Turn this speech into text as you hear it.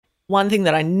one thing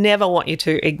that I never want you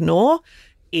to ignore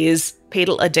is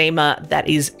pedal edema that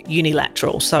is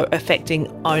unilateral, so affecting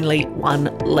only one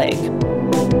leg.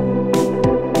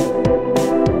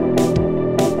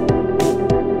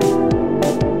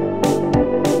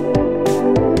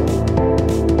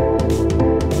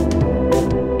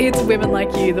 It's Women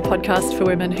Like You, the podcast for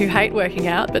women who hate working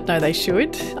out but know they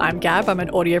should. I'm Gab, I'm an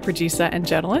audio producer and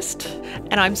journalist.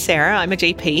 And I'm Sarah, I'm a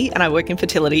GP and I work in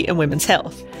fertility and women's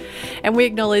health. And we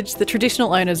acknowledge the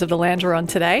traditional owners of the land we're on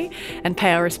today and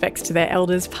pay our respects to their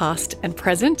elders past and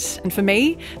present. And for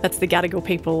me, that's the Gadigal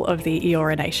people of the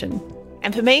Eora Nation.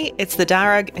 And for me, it's the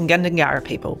Darug and Gundungurra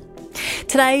people.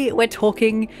 Today, we're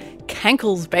talking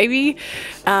cankles, baby.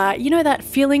 You know that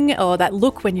feeling or that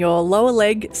look when your lower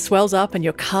leg swells up and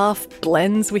your calf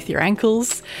blends with your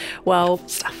ankles? Well,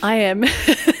 I am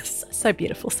so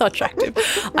beautiful, so attractive.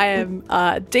 I am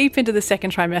deep into the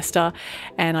second trimester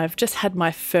and I've just had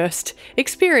my first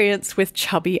experience with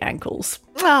chubby ankles.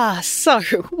 So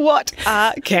what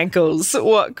are cankles?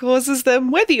 What causes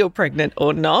them, whether you're pregnant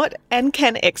or not, and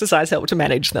can exercise help to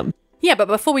manage them? Yeah, but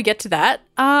before we get to that,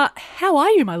 how are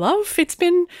you, my love? It's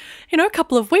been, a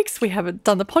couple of weeks. We haven't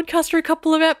done the podcast for a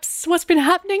couple of eps. What's been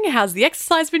happening? How's the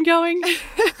exercise been going?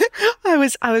 I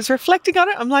was reflecting on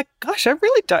it. I'm like, gosh, I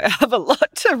really don't have a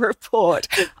lot to report.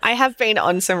 I have been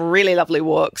on some really lovely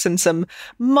walks and some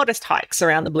modest hikes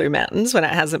around the Blue Mountains when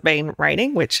it hasn't been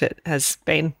raining, which it has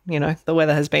been, the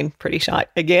weather has been pretty shite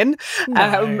again.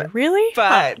 No, really?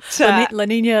 But La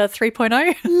Nina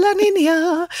 3.0? La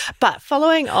Nina. But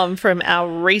following on from our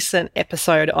recent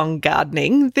episode on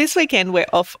gardening, this weekend we're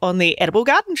off on the Edible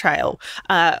Garden Trail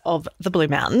of the Blue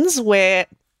Mountains, where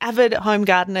avid home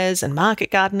gardeners and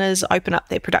market gardeners open up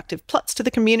their productive plots to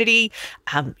the community,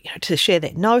 to share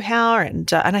their know-how.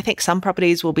 And I think some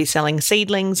properties will be selling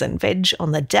seedlings and veg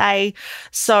on the day.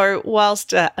 So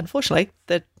whilst, unfortunately,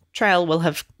 the trail will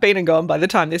have been and gone by the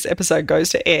time this episode goes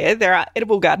to air, there are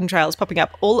edible garden trails popping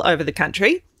up all over the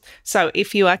country. So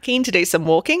if you are keen to do some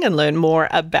walking and learn more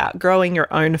about growing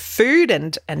your own food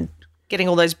and getting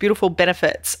all those beautiful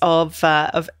benefits of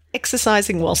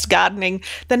exercising whilst gardening,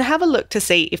 then have a look to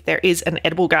see if there is an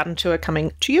edible garden tour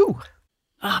coming to you.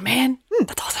 Oh, man,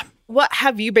 that's awesome. What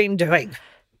have you been doing?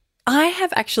 I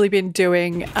have actually been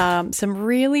doing some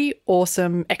really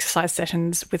awesome exercise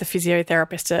sessions with a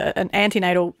physiotherapist, an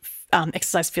antenatal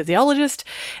exercise physiologist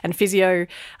and physio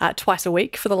twice a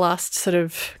week for the last sort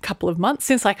of couple of months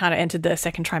since I kind of entered the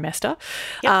second trimester.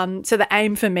 Yep. So the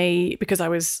aim for me, because I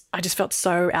just felt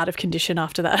so out of condition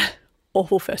after that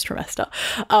awful first trimester,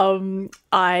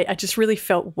 I just really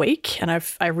felt weak, and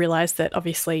I realised that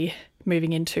obviously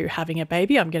moving into having a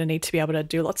baby, I'm going to need to be able to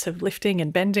do lots of lifting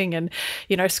and bending and,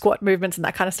 squat movements and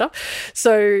that kind of stuff.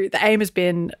 So the aim has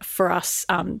been for us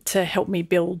to help me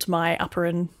build my upper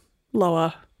and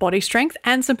lower body strength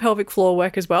and some pelvic floor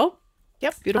work as well.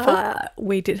 Yep, beautiful.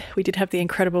 We did have the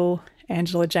incredible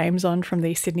Angela James on from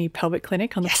the Sydney Pelvic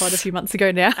Clinic on the pod a few months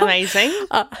ago now. Amazing.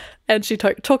 And she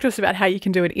talked to us about how you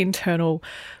can do an internal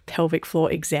pelvic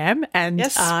floor exam. And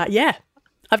yes.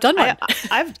 I've done one.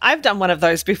 I've done one of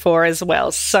those before as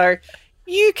well. So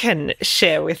you can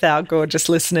share with our gorgeous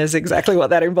listeners exactly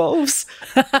what that involves.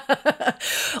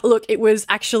 Look, it was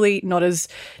actually not as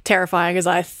terrifying as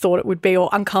I thought it would be, or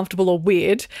uncomfortable or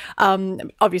weird,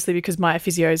 obviously because my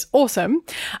physio is awesome.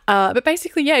 But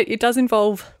basically, it does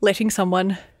involve letting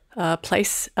someone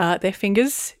place their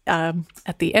fingers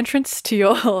at the entrance to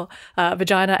your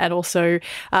vagina, and also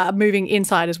moving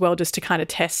inside as well, just to kind of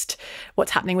test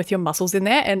what's happening with your muscles in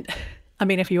there. And I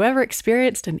mean, have you ever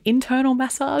experienced an internal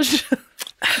massage?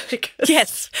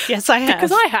 Yes, I have.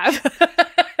 Because I have.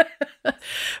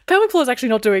 Pelvic floor is actually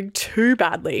not doing too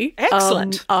badly.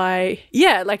 Excellent.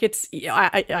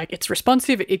 It's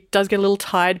responsive. It does get a little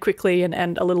tired quickly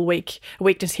and a little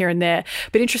weakness here and there,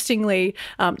 but interestingly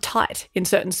tight in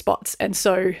certain spots. And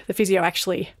so the physio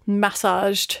actually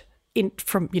massaged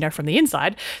from the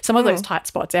inside some of those tight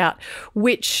spots out,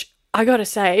 which I got to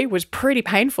say was pretty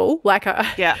painful. Like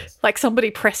somebody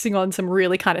pressing on some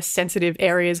really kind of sensitive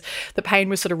areas. The pain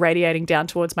was sort of radiating down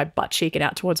towards my butt cheek and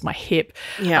out towards my hip.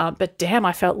 Yeah. But damn,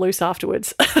 I felt loose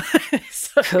afterwards.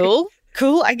 Cool,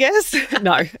 I guess.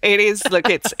 No, it is. Look,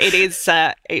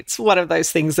 it's one of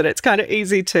those things that it's kind of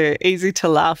easy to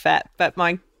laugh at. But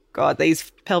my God,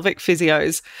 these pelvic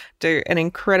physios do an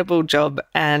incredible job.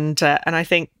 And I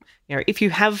think, if you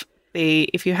have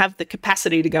the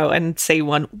capacity to go and see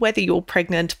one, whether you're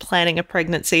pregnant, planning a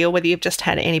pregnancy, or whether you've just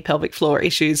had any pelvic floor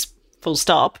issues, full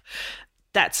stop,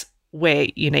 that's where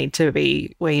you need to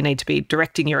be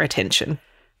directing your attention.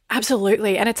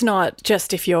 Absolutely. And it's not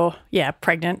just if you're,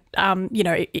 pregnant.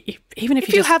 Even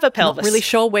if you have a pelvis, not really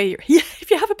sure where if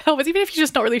you have a pelvis, even if you're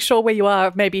just not really sure where you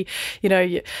are, maybe,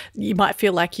 you might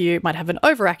feel like you might have an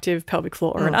overactive pelvic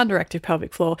floor or an underactive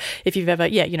pelvic floor. If you've ever,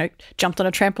 jumped on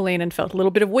a trampoline and felt a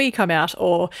little bit of wee come out,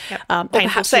 or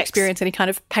perhaps you experience any kind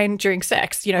of pain during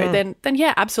sex, then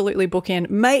absolutely book in.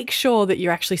 Make sure that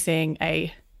you're actually seeing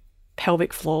a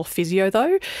pelvic floor physio,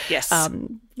 though. Yes.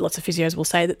 Lots of physios will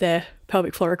say that they're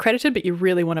pelvic floor accredited, but you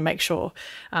really want to make sure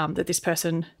that this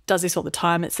person does this all the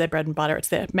time. It's their bread and butter. It's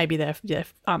their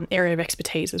area of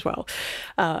expertise as well.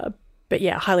 But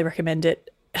yeah, highly recommend it.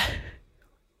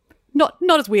 Not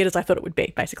as weird as I thought it would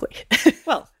be, basically.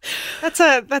 Well, that's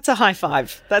a high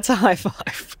five. That's a high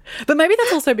five. But maybe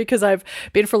that's also because I've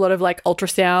been for a lot of like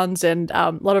ultrasounds and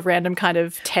a lot of random kind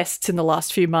of tests in the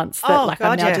last few months that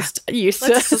I'm now just used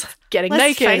to getting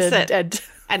naked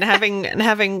and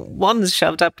having wands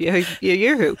shoved up your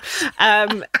yoo-hoo.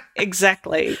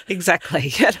 Exactly.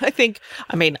 And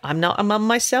I mean, I'm not a mum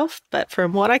myself, but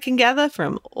from what I can gather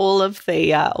from all of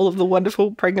the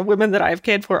wonderful pregnant women that I've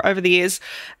cared for over the years,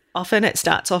 often it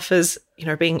starts off as,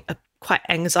 being quite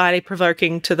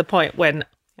anxiety-provoking to the point when,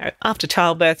 after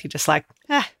childbirth, you're just like,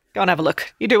 go and have a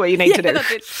look. You do what you need to do.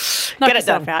 That's it. Get it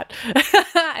done. Out.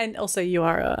 And also you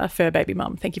are a fur baby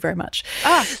mum. Thank you very much.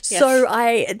 Yes. So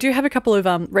I do have a couple of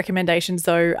recommendations,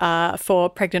 though, for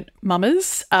pregnant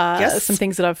mamas. Some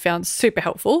things that I've found super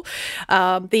helpful.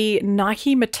 The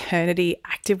Nike maternity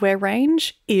activewear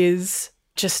range is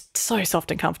just so soft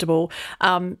and comfortable.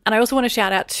 And I also want to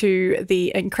shout out to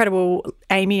the incredible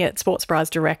Amy at Sports Bras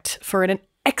Direct for an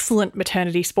excellent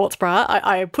maternity sports bra.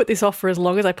 I put this off for as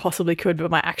long as I possibly could, but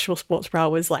my actual sports bra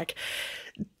was like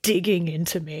digging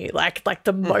into me, like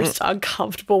the most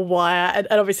uncomfortable wire. And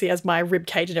obviously as my rib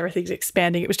cage and everything's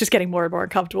expanding, it was just getting more and more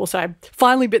uncomfortable. So I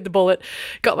finally bit the bullet,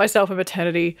 got myself a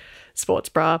maternity sports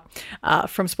bra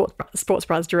from Sports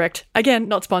Bras Direct. Again,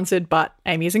 not sponsored, but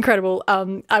Amy is incredible.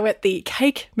 I went the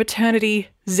Cake Maternity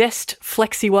Zest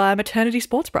Flexi Wire Maternity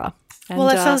Sports Bra. And, well,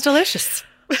 that sounds delicious.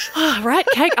 Right,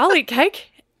 cake. I'll eat cake.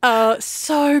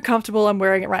 So comfortable. I'm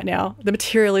wearing it right now. The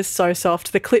material is so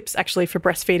soft. The clips actually for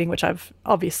breastfeeding, which I've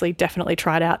obviously definitely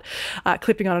tried out,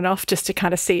 clipping on and off just to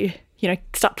kind of see,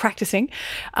 start practicing.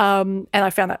 And I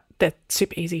found that they're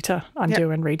super easy to undo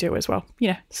and redo as well.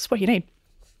 This is what you need.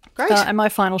 Great. And my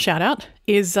final shout out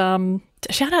is a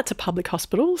shout out to public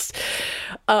hospitals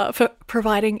for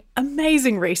providing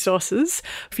amazing resources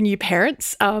for new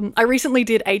parents. I recently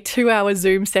did a 2-hour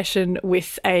Zoom session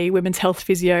with a women's health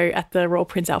physio at the Royal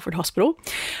Prince Alfred Hospital.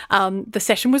 The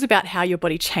session was about how your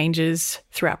body changes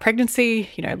throughout pregnancy,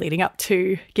 leading up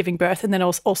to giving birth, and then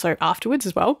also afterwards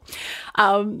as well.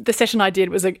 The session I did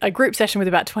was a group session with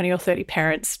about 20 or 30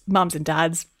 parents, mums and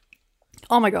dads.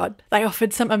 Oh my God, they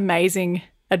offered some amazing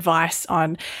advice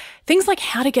on things like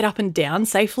how to get up and down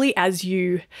safely as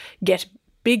you get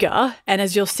bigger and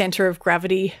as your center of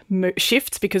gravity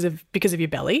shifts because of your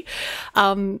belly.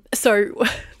 So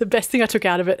the best thing I took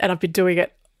out of it, and I've been doing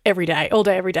it every day, all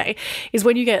day, every day, is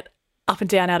when you get up and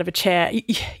down out of a chair,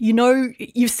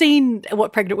 you've seen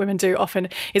what pregnant women do often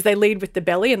is they lead with the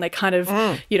belly and they kind of,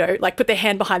 like put their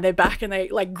hand behind their back and they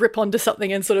like grip onto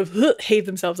something and sort of heave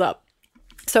themselves up.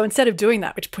 So instead of doing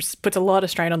that, which puts a lot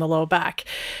of strain on the lower back,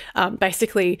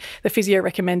 basically the physio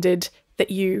recommended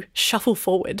that you shuffle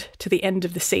forward to the end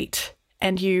of the seat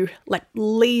and you like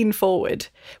lean forward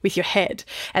with your head,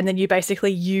 and then you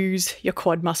basically use your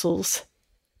quad muscles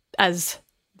as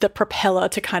the propeller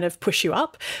to kind of push you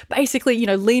up. Basically,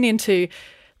 lean into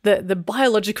the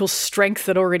biological strength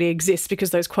that already exists,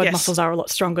 because those quad muscles are a lot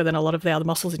stronger than a lot of the other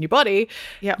muscles in your body.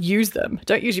 Yep. Use them.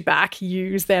 Don't use your back.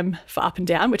 Use them for up and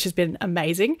down, which has been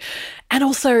amazing. And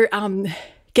also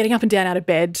getting up and down out of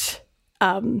bed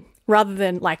rather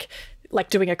than like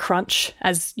doing a crunch,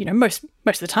 as most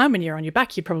of the time when you're on your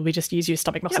back, you probably just use your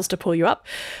stomach muscles to pull you up.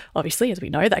 Obviously, as we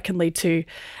know, that can lead to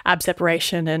ab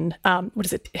separation and what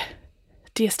is it?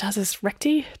 Diastasis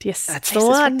recti? That's the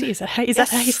one. Recti? Is that how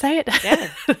you say it? Yeah.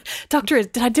 Doctor,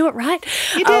 did I do it right?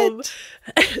 You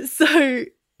did.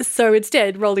 So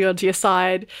instead, rolling onto your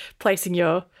side, placing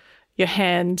your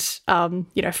hand,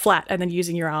 flat, and then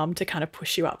using your arm to kind of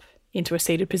push you up into a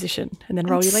seated position, and then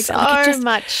roll your legs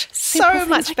up. So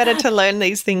much better to learn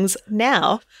these things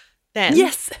now than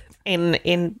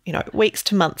in weeks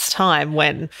to months' time,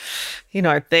 when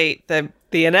the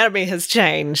anatomy has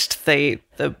changed,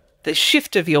 the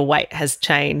shift of your weight has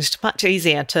changed. Much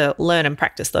easier to learn and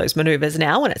practice those maneuvers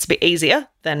now, and it's a bit easier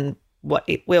than what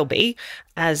it will be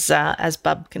as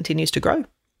Bub continues to grow.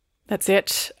 That's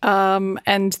it.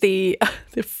 And the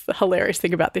hilarious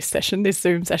thing about this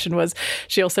Zoom session, was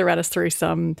she also ran us through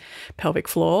some pelvic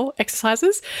floor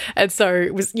exercises. And so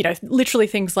it was, literally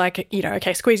things like,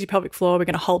 okay, squeeze your pelvic floor. We're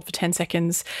going to hold for 10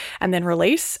 seconds and then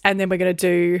release. And then we're going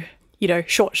to do,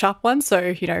 short, sharp ones.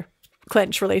 So,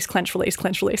 clench, release, clench, release,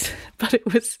 clench, release. But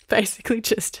it was basically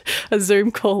just a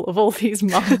Zoom call of all these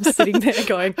mums sitting there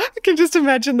going, I can just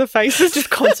imagine the faces. Just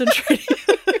concentrating.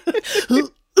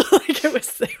 Like it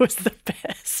was the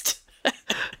best.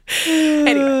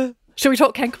 Anyway, shall we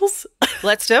talk cankles?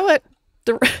 Let's do it.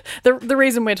 The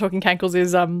reason we're talking cankles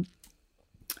is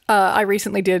I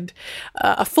recently did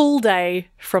a full day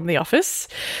from the office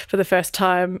for the first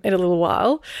time in a little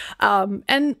while,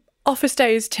 and office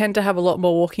days tend to have a lot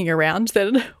more walking around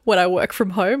than when I work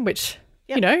from home, which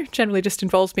generally just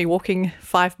involves me walking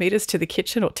 5 meters to the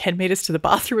kitchen or 10 meters to the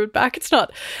bathroom and back. It's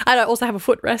not, I also have a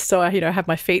footrest, so I, have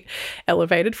my feet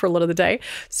elevated for a lot of the day.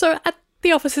 So at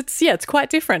the office, it's quite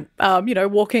different.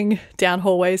 Walking down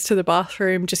hallways to the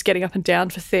bathroom, just getting up and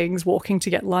down for things, walking to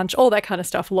get lunch, all that kind of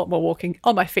stuff, a lot more walking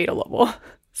on my feet, a lot more.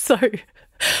 So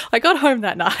I got home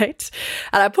that night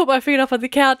and I put my feet up on the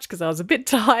couch because I was a bit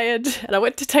tired, and I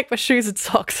went to take my shoes and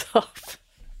socks off.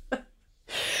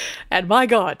 And my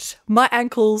God, my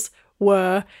ankles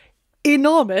were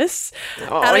enormous.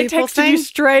 Oh, and I texted you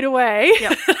straight away.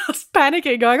 Yep. I was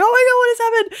panicking, going, oh my God, what has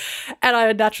happened? And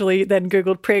I naturally then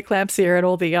Googled preeclampsia and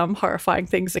all the horrifying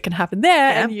things that can happen there.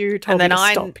 Yeah. And you told me to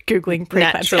stop Googling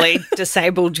preeclampsia. Naturally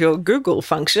disabled your Google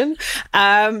function.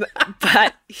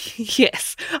 But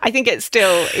yes, I think it's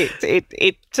still,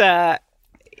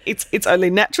 it's only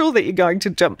natural that you're going to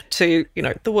jump to,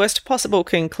 the worst possible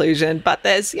conclusion. But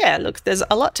there's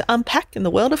a lot to unpack in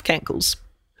the world of cankles.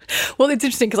 Well, it's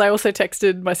interesting because I also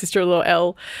texted my sister-in-law,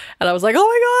 Elle, and I was like, oh my God,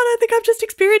 I think I've just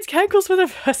experienced cankles for the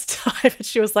first time. And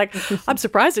she was like, I'm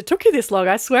surprised it took you this long.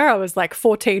 I swear I was like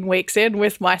 14 weeks in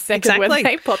with my second when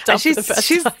they popped up for the first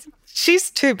time. She's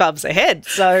 2 bumps ahead.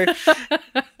 So,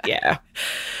 yeah.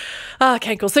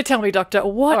 Cankles. So tell me, doctor,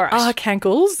 what are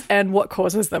cankles and what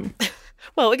causes them?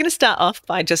 Well, we're going to start off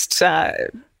by just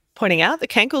pointing out that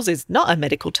cankles is not a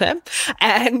medical term,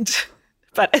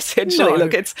 but essentially,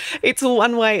 look, it's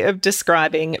one way of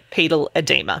describing pedal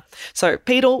edema. So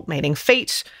pedal meaning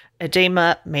feet,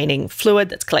 edema meaning fluid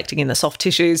that's collecting in the soft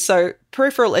tissues. So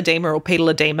peripheral edema or pedal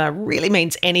edema really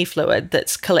means any fluid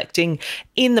that's collecting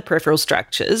in the peripheral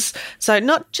structures. So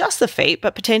not just the feet,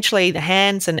 but potentially the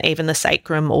hands and even the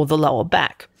sacrum or the lower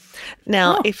back.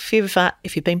 Now, if you've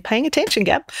been paying attention,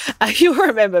 Gab, you'll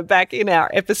remember back in our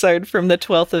episode from the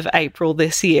 12th of April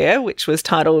this year, which was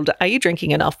titled, Are You Drinking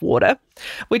Enough Water?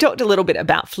 We talked a little bit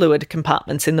about fluid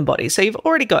compartments in the body. So you've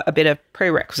already got a bit of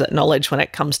prerequisite knowledge when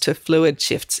it comes to fluid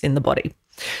shifts in the body.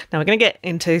 Now, we're going to get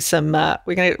into some,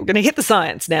 we're going to hit the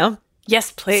science now.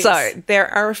 Yes, please. So there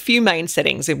are a few main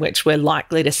settings in which we're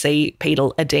likely to see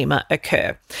pedal edema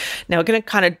occur. Now, we're going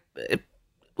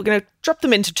to drop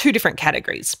them into 2 different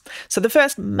categories. So the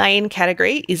first main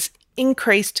category is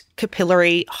increased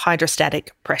capillary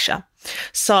hydrostatic pressure.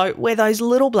 So where those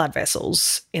little blood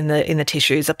vessels in the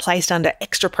tissues are placed under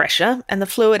extra pressure and the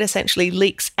fluid essentially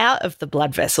leaks out of the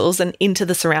blood vessels and into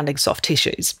the surrounding soft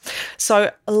tissues. So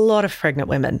a lot of pregnant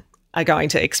women are going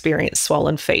to experience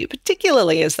swollen feet,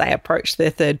 particularly as they approach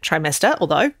their 3rd trimester,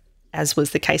 although as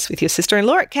was the case with your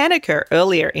sister-in-law, it can occur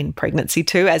earlier in pregnancy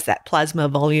too as that plasma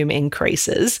volume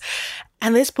increases.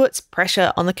 And this puts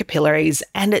pressure on the capillaries,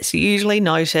 and it's usually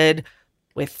noted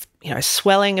with,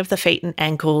 swelling of the feet and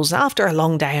ankles after a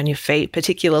long day on your feet,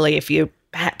 particularly if you're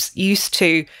perhaps used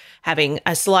to having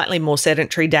a slightly more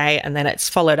sedentary day and then it's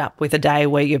followed up with a day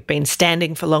where you've been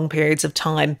standing for long periods of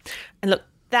time. And look,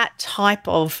 that type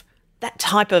of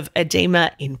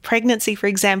edema in pregnancy, for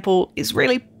example, is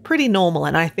really pretty normal.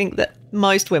 And I think that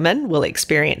most women will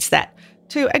experience that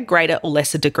to a greater or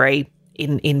lesser degree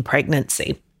in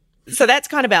pregnancy. So that's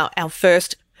kind of our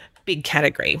first big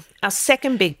category. Our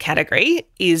second big category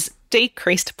is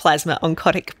decreased plasma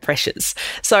oncotic pressures.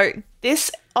 So this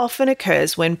often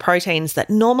occurs when proteins that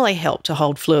normally help to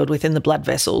hold fluid within the blood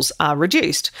vessels are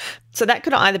reduced. So that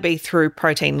could either be through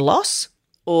protein loss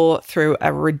or through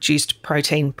a reduced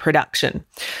protein production.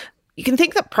 You can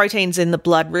think that proteins in the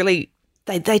blood really,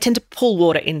 they tend to pull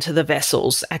water into the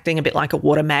vessels, acting a bit like a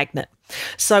water magnet.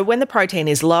 So when the protein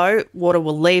is low, water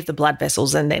will leave the blood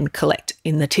vessels and then collect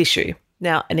in the tissue.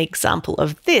 Now, an example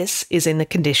of this is in the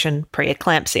condition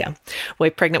preeclampsia, where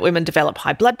pregnant women develop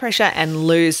high blood pressure and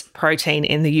lose protein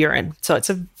in the urine. So it's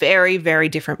a very, very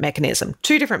different mechanism.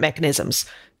 2 different mechanisms: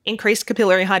 increased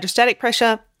capillary hydrostatic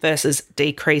pressure versus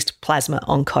decreased plasma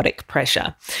oncotic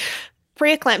pressure.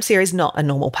 Preeclampsia is not a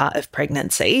normal part of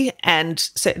pregnancy, and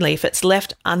certainly if it's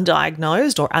left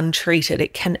undiagnosed or untreated,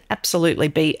 it can absolutely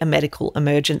be a medical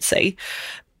emergency.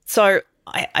 So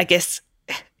I guess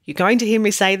you're going to hear me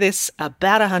say this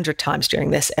about 100 times during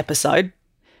this episode.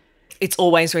 It's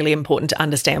always really important to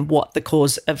understand what the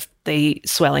cause of the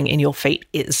swelling in your feet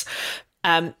is.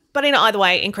 But in either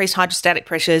way, increased hydrostatic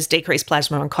pressures, decreased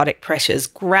plasma-oncotic pressures,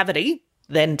 gravity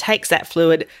then takes that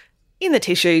fluid in the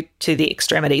tissue to the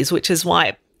extremities, which is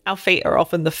why our feet are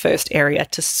often the first area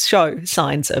to show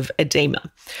signs of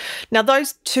edema. Now,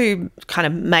 those two kind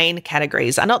of main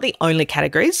categories are not the only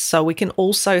categories. So we can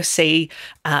also see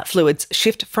fluids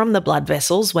shift from the blood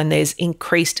vessels when there's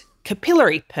increased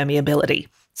capillary permeability.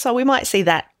 So we might see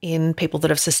that in people that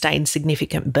have sustained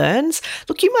significant burns.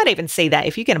 Look, you might even see that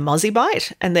if you get a mozzie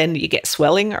bite and then you get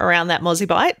swelling around that mozzie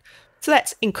bite. So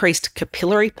that's increased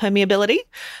capillary permeability.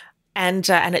 And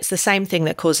it's the same thing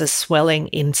that causes swelling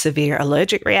in severe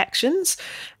allergic reactions.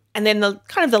 And then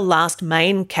the last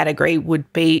main category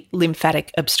would be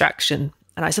lymphatic obstruction.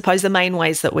 And I suppose the main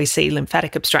ways that we see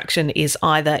lymphatic obstruction is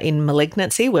either in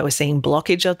malignancy, where we're seeing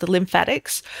blockage of the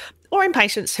lymphatics, or in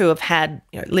patients who have had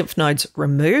lymph nodes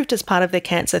removed as part of their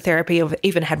cancer therapy, or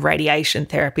even had radiation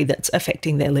therapy that's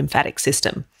affecting their lymphatic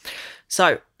system.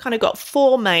 So kind of got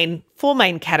four main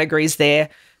categories there.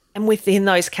 And within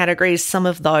those categories, some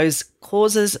of those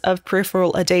causes of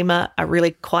peripheral edema are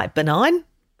really quite benign,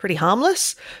 pretty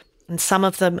harmless. And some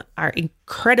of them are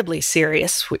incredibly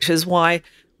serious, which is why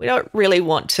we don't really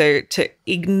want to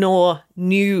ignore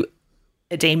new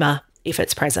edema if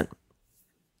it's present.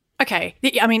 Okay.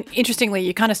 I mean, interestingly,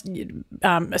 you kind of,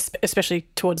 especially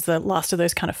towards the last of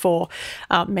those kind of four,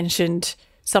 mentioned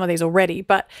some of these already.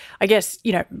 But I guess,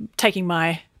 taking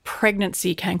my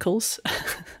pregnancy cankles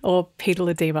or pedal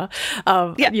edema,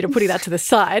 putting that to the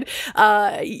side,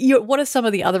 what are some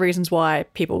of the other reasons why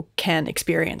people can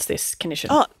experience this condition?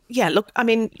 Oh, yeah. Look, I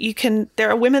mean, there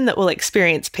are women that will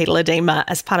experience pedal edema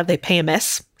as part of their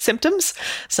PMS symptoms.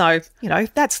 So,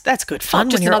 that's good fun.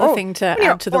 Just another thing to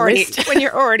add to the list. When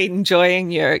you're already enjoying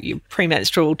your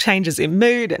premenstrual changes in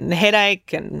mood and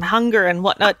headache and hunger and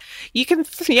whatnot, you can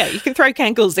throw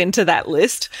cankles into that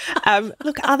list.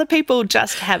 Look, other people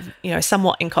just have,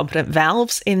 somewhat incompetent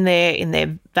valves in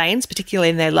their veins, particularly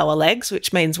in their lower legs,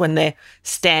 which means when they're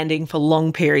standing for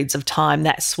long periods of time,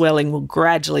 that swelling will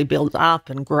gradually build up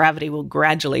and gravity will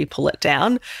gradually pull it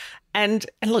down. And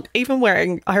look, even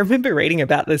I remember reading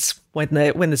about this when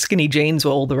the skinny jeans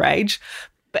were all the rage,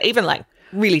 but even like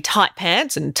really tight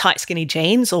pants and tight skinny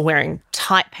jeans or wearing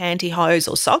tight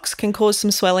pantyhose or socks can cause some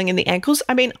swelling in the ankles.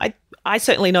 I mean, I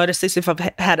certainly notice this if I've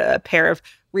had a pair of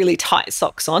really tight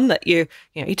socks on, that you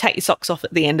take your socks off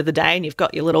at the end of the day and you've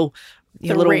got your little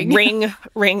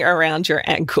ring around your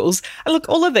ankles. And look,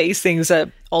 all of these things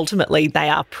are ultimately, they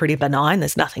are pretty benign.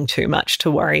 There's nothing too much to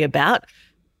worry about.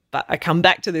 But I come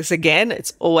back to this again.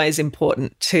 It's always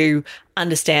important to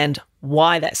understand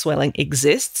why that swelling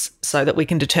exists so that we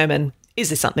can determine, is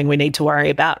this something we need to worry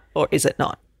about or is it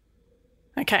not?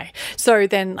 Okay. So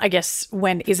then I guess,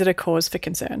 when is it a cause for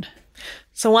concern?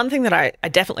 So one thing that I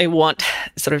definitely want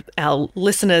sort of our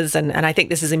listeners, and I think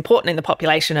this is important in the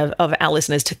population of our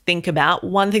listeners to think about,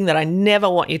 one thing that I never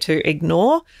want you to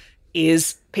ignore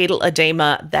is pedal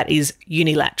edema that is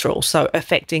unilateral, so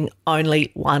affecting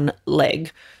only one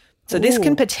leg. So this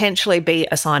can potentially be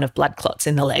a sign of blood clots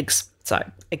in the legs. So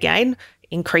again,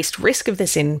 increased risk of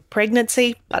this in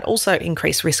pregnancy, but also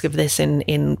increased risk of this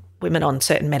in women on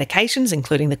certain medications,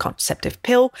 including the contraceptive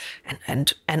pill,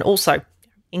 and also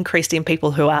increased in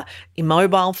people who are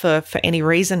immobile for any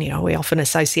reason. We often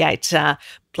associate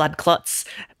blood clots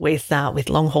with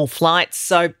long-haul flights.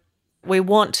 So we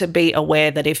want to be aware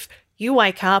that if you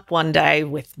wake up one day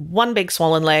with one big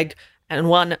swollen leg and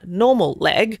one normal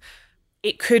leg,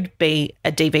 it could be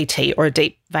a DVT or a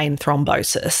deep vein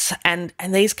thrombosis. And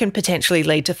these can potentially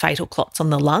lead to fatal clots on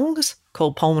the lungs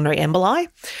called pulmonary emboli.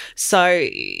 So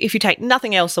if you take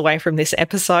nothing else away from this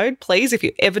episode, please, if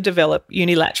you ever develop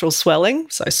unilateral swelling,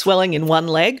 so swelling in one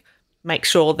leg, make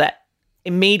sure that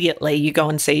immediately you go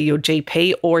and see your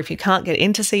GP, or if you can't get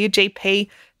in to see your GP,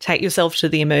 take yourself to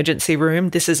the emergency room.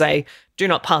 This is a do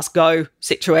not pass go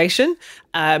situation.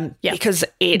 Because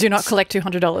do not collect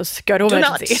 $200. Go to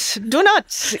emergency. Do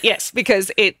not. Yes, because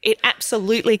it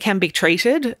absolutely can be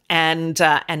treated, and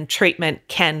treatment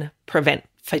can prevent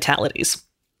fatalities.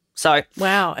 So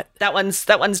wow, that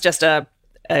one's just a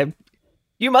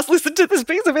you must listen to this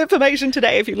piece of information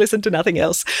today if you listen to nothing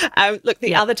else. Look,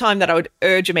 the other time that I would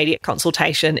urge immediate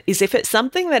consultation is if it's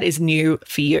something that is new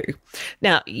for you.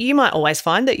 Now, you might always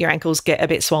find that your ankles get a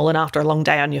bit swollen after a long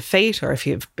day on your feet, or if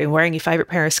you've been wearing your favourite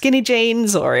pair of skinny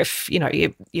jeans, or if,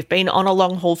 you've been on a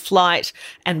long-haul flight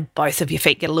and both of your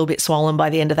feet get a little bit swollen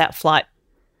by the end of that flight.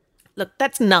 Look,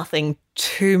 that's nothing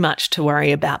too much to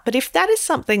worry about. But if that is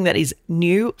something that is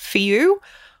new for you,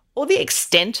 or the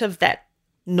extent of that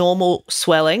normal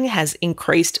swelling has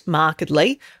increased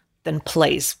markedly, then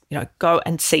please, go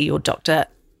and see your doctor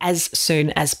as soon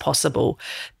as possible.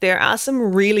 There are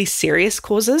some really serious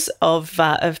causes of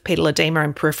pedal edema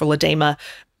and peripheral edema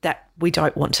that we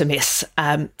don't want to miss.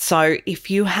 So if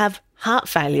you have heart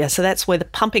failure, so that's where the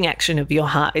pumping action of your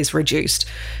heart is reduced.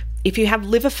 If you have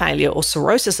liver failure or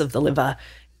cirrhosis of the liver,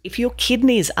 if your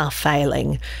kidneys are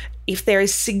failing, if there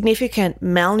is significant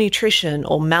malnutrition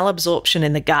or malabsorption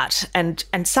in the gut, and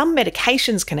some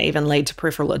medications can even lead to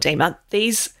peripheral edema,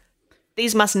 these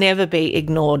must never be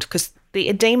ignored, because the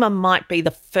edema might be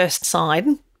the first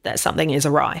sign that something is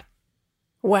awry.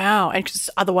 Wow. And 'cause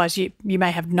otherwise you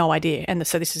may have no idea. And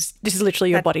so this is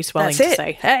literally your body swelling to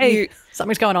say, hey,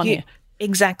 something's going on here.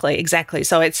 Exactly.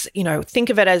 So it's, think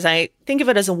of it as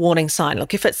a warning sign.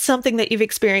 Look, if it's something that you've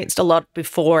experienced a lot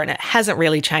before and it hasn't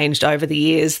really changed over the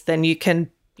years, then you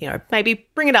can, maybe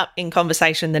bring it up in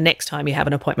conversation the next time you have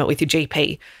an appointment with your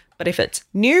GP. But if it's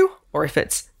new or if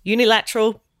it's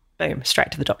unilateral, boom,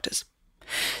 straight to the doctors.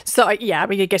 So, I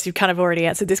guess you've kind of already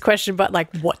answered this question, but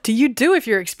what do you do if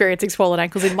you're experiencing swollen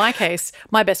ankles? In my case,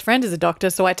 my best friend is a doctor,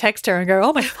 so I text her and go,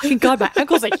 oh my fucking God, my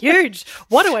ankles are huge.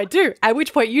 What do I do? At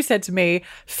which point you said to me,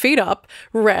 feet up,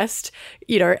 rest,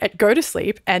 go to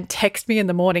sleep and text me in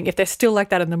the morning. If they're still like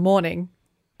that in the morning,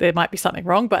 there might be something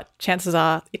wrong, but chances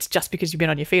are it's just because you've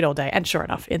been on your feet all day. And sure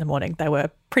enough, in the morning, they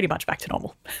were pretty much back to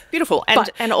normal. Beautiful.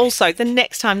 And also, the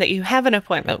next time that you have an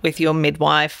appointment with your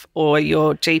midwife or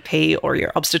your GP or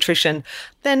your obstetrician,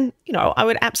 then, I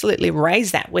would absolutely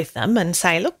raise that with them and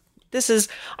say, look,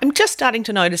 I'm just starting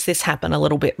to notice this happen a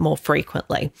little bit more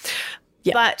frequently.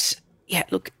 Yeah. But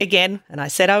look, again, and I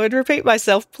said I would repeat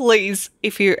myself, please,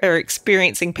 if you are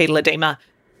experiencing pedal edema,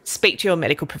 speak to your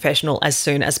medical professional as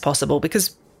soon as possible,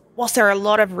 because whilst there are a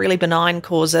lot of really benign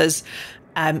causes,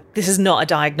 this is not a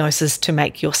diagnosis to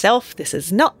make yourself. This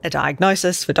is not a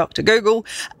diagnosis for Dr. Google.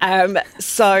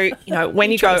 So,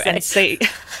 when you go and see...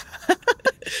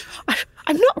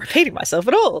 I'm not repeating myself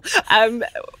at all.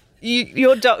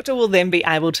 Your doctor will then be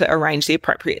able to arrange the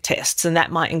appropriate tests, and that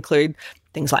might include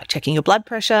things like checking your blood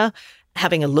pressure,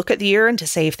 having a look at the urine to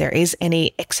see if there is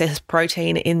any excess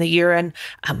protein in the urine,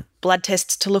 blood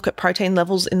tests to look at protein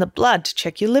levels in the blood, to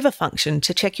check your liver function,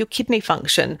 to check your kidney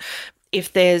function.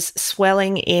 If there's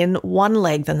swelling in one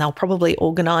leg, then they'll probably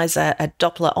organise a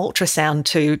Doppler ultrasound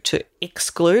to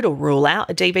exclude or rule out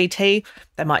a DVT.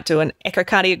 They might do an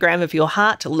echocardiogram of your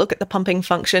heart to look at the pumping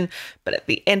function. But at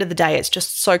the end of the day, it's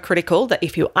just so critical that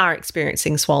if you are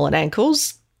experiencing swollen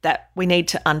ankles, that we need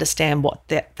to understand what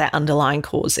that underlying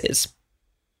cause is.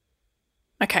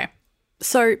 Okay.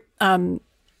 So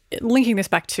linking this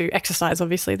back to exercise,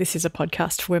 obviously this is a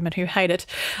podcast for women who hate it.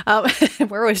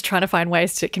 We're always trying to find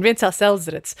ways to convince ourselves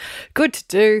that it's good to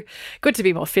do, good to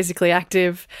be more physically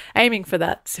active, aiming for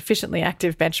that sufficiently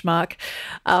active benchmark.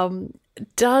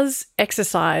 Does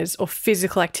exercise or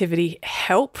physical activity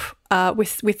help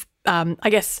with I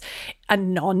guess, a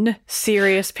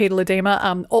non-serious pedal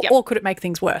edema, or could it make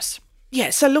things worse? Yeah,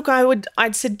 so look,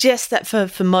 I'd suggest that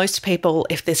for most people,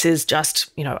 if this is just,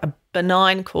 a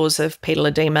benign cause of pedal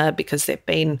edema because they've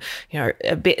been,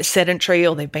 a bit sedentary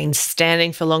or they've been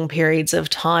standing for long periods of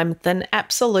time, then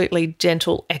absolutely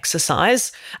gentle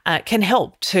exercise can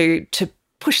help to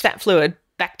push that fluid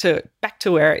back to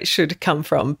where it should come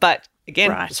from. But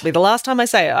again, This will be the last time I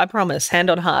say it, I promise, hand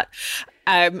on heart.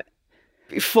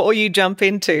 Before you jump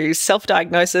into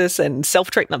self-diagnosis and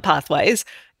self-treatment pathways,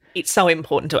 it's so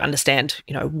important to understand,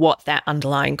 what that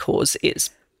underlying cause is.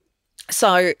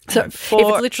 So if it's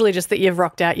literally just that you've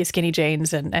rocked out your skinny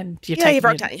jeans and you're taking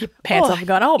your pants off and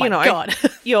going, oh my God.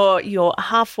 You're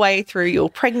halfway through your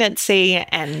pregnancy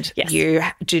and you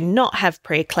do not have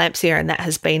preeclampsia and that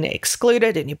has been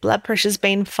excluded and your blood pressure's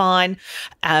been fine,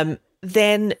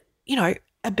 then,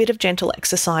 a bit of gentle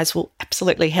exercise will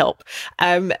absolutely help.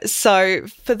 So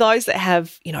for those that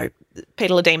have,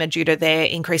 pedal edema due to their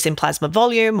increase in plasma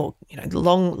volume or,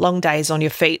 long days on your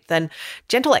feet, then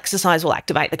gentle exercise will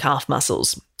activate the calf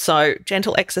muscles. So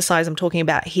gentle exercise I'm talking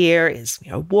about here is,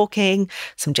 walking,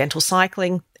 some gentle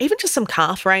cycling, even just some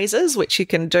calf raises, which you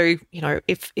can do,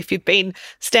 if you've been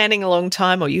standing a long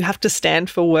time or you have to stand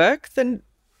for work, then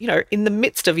in the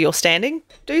midst of your standing,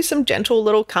 do some gentle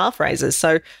little calf raises.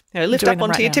 So, lift up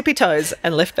onto your tippy toes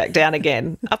and lift back down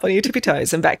again, up on your tippy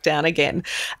toes and back down again.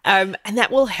 And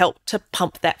that will help to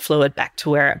pump that fluid back to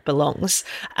where it belongs.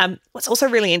 What's also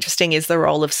really interesting is the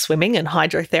role of swimming and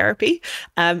hydrotherapy,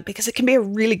 because it can be a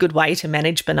really good way to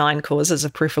manage benign causes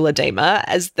of peripheral edema,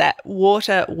 as that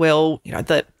water will,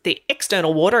 the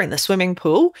external water in the swimming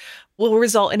pool will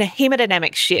result in a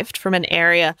hemodynamic shift from an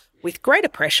area with greater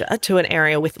pressure to an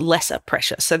area with lesser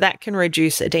pressure. So that can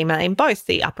reduce edema in both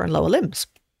the upper and lower limbs.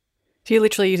 So you're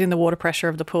literally using the water pressure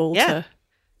of the pool to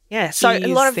So ease a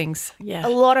lot of things. A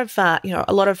lot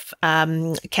of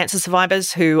cancer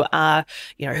survivors who are,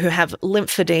 who have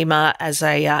lymphedema as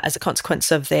a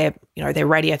consequence of their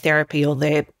radiotherapy or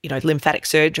their, lymphatic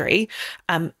surgery.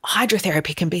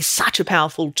 Hydrotherapy can be such a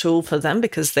powerful tool for them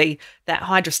because that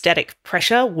hydrostatic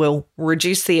pressure will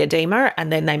reduce the edema,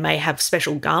 and then they may have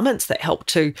special garments that help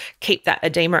to keep that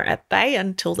edema at bay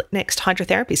until the next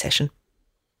hydrotherapy session.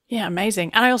 Yeah,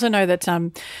 amazing. And I also know that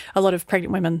a lot of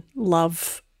pregnant women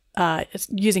love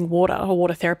using water or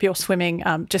water therapy or swimming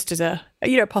just as a,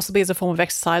 possibly as a form of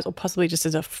exercise or possibly just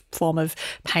as a form of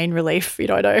pain relief.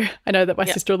 I know that my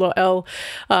sister-in-law Elle,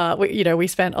 we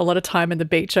spent a lot of time in the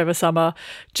beach over summer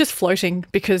just floating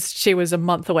because she was a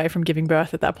month away from giving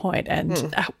birth at that point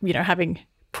and, having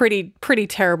pretty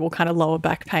terrible kind of lower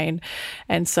back pain.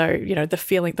 And so,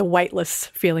 the weightless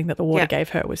feeling that the water gave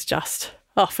her was just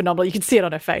phenomenal. You can see it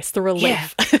on her face, the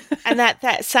relief. Yeah. And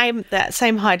that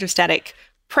same hydrostatic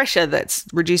pressure that's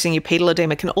reducing your pedal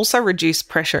edema can also reduce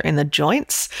pressure in the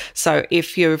joints. So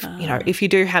if if you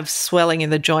do have swelling in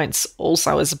the joints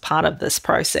also as a part of this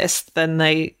process, then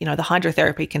the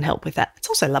hydrotherapy can help with that. It's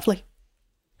also lovely.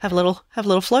 Have a little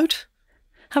float.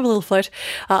 Have a little float.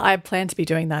 I plan to be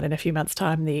doing that in a few months'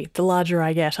 time. The larger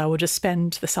I get, I will just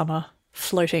spend the summer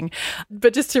floating.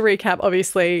 But just to recap,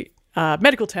 obviously,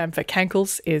 medical term for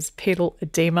cankles is pedal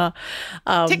edema.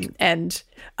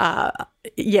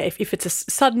 If it's a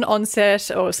sudden onset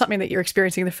or something that you're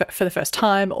experiencing for the first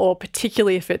time, or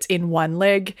particularly if it's in one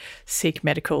leg, seek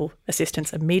medical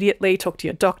assistance immediately. Talk to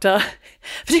your doctor.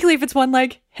 Particularly if it's one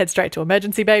leg, head straight to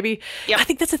emergency, baby. Yep. I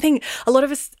think that's the thing. A lot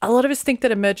of us think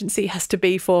that emergency has to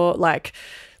be for like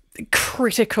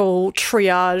critical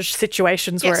triage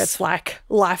situations where it's like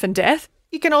life and death.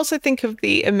 You can also think of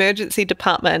the emergency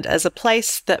department as a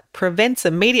place that prevents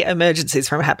immediate emergencies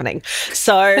from happening.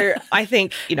 So I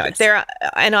think, there are,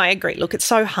 and I agree, look, it's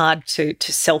so hard to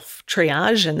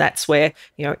self-triage, and that's where,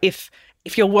 if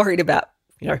you're worried about,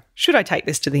 should I take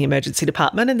this to the emergency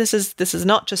department? And this is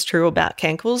not just true about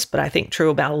cankles, but I think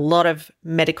true about a lot of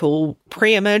medical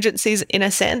pre-emergencies in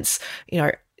a sense.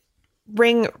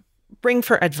 Ring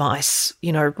for advice,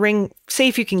 see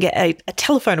if you can get a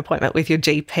telephone appointment with your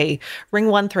GP, ring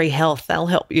 13 Health, they'll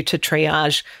help you to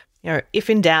triage. If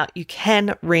in doubt, you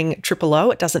can ring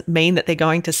 000. It doesn't mean that they're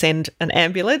going to send an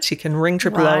ambulance. You can ring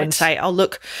 000 and say, oh,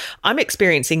 look, I'm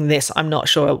experiencing this, I'm not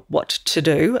sure what to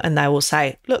do. And they will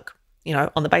say, look,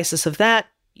 on the basis of that,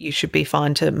 you should be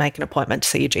fine to make an appointment to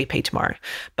see your GP tomorrow.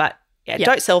 But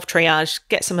don't self-triage,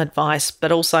 get some advice,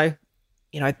 but also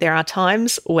there are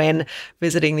times when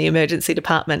visiting the emergency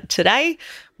department today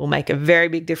will make a very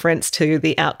big difference to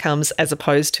the outcomes as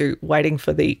opposed to waiting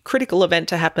for the critical event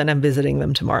to happen and visiting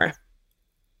them tomorrow.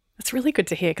 That's really good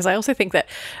to hear, because I also think that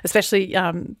especially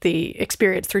the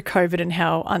experience through COVID and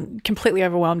how completely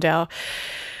overwhelmed our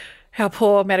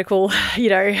poor medical,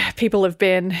 people have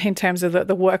been in terms of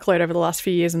the workload over the last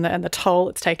few years and the toll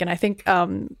it's taken. I think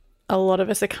a lot of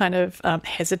us are kind of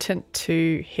hesitant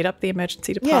to hit up the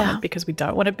emergency department because we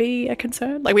don't want to be a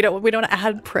concern. Like we don't want to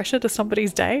add pressure to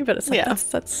somebody's day, but it's like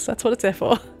that's what it's there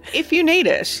for. If you need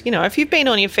it, if you've been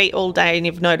on your feet all day and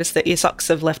you've noticed that your socks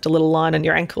have left a little line on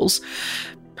your ankles,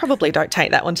 probably don't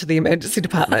take that one to the emergency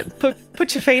department.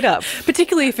 Put your feet up.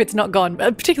 Particularly if it's not gone.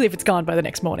 Particularly if it's gone by the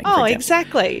next morning. Oh,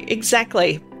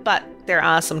 exactly. But there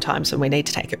are some times when we need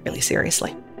to take it really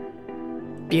seriously.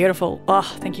 Beautiful.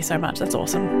 Oh, thank you so much. That's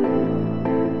awesome.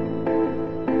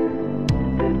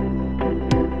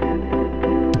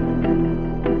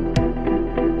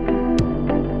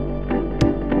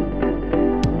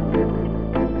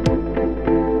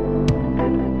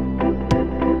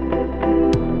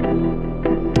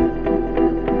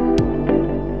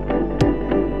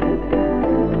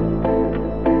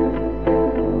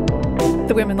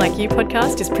 The Women Like You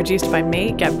podcast is produced by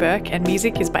me, Gab Burke, and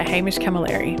music is by Hamish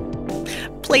Camilleri.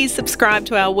 Please subscribe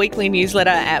to our weekly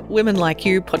newsletter at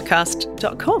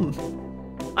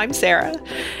womenlikeyoupodcast.com. I'm Sarah.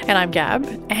 And I'm Gab.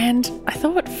 And I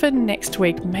thought for next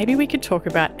week, maybe we could talk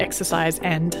about exercise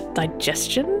and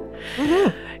digestion.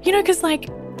 Mm-hmm. Because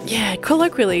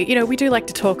colloquially, we do like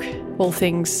to talk all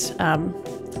things,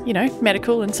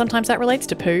 medical, and sometimes that relates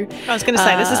to poo. I was going to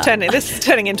say, this is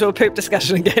turning into a poop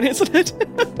discussion again, isn't it?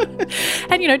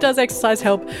 And, does exercise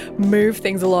help move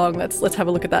things along? Let's have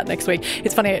a look at that next week.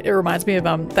 It's funny, it reminds me of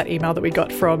that email that we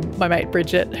got from my mate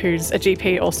Bridget, who's a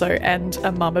GP also and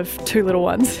a mum of 2 little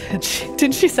ones. And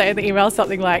didn't she say in the email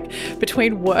something like,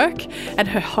 between work and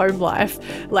her home life,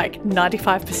 like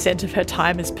 95% of her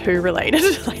time is poo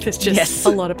related? Like there's just a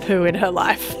lot of poo in her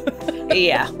life.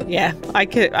 Yeah. I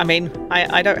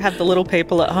don't have the little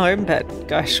people at home, but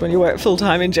gosh, when you work full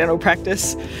time in general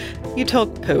practice, you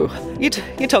talk poo. You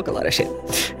talk a lot of shit.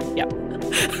 Yep.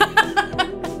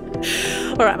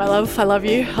 All right, my love. I love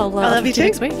you. I love you too.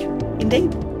 Next week. Indeed.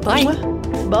 Bye.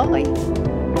 Bye.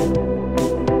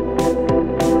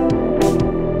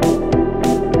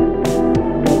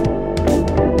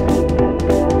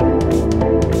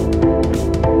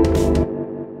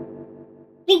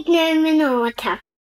 Big Name and Water.